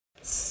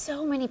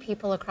so many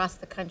people across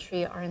the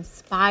country are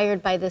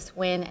inspired by this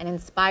win and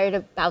inspired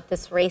about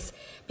this race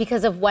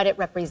because of what it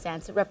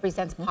represents. It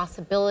represents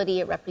possibility,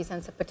 it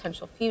represents a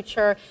potential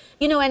future.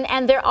 You know,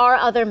 and there are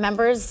other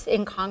members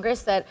in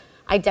Congress that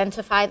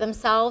identify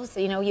themselves.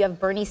 You know, you have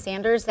Bernie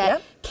Sanders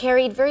that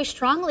carried very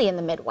strongly in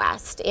the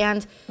Midwest.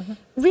 And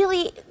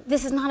really,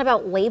 this is not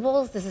about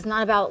labels. This is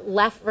not about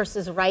left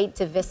versus right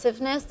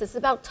divisiveness. This is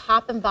about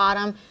top and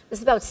bottom. This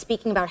is about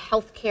speaking about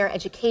healthcare,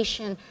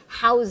 education,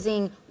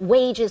 housing,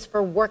 wages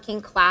for working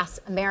class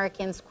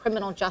Americans,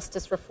 criminal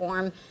justice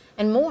reform,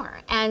 and more.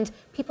 And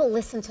people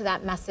listen to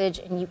that message,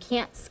 and you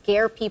can't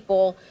scare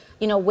people,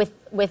 you know,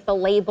 with a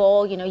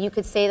label. You know, you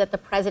could say that the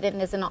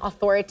president is an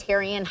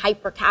authoritarian,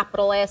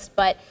 hyper-capitalist,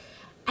 but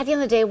at the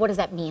end of the day, what does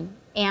that mean?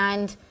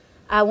 And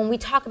when we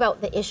talk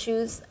about the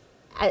issues,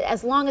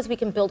 as long as we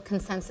can build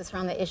consensus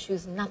around the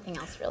issues, nothing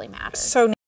else really matters. So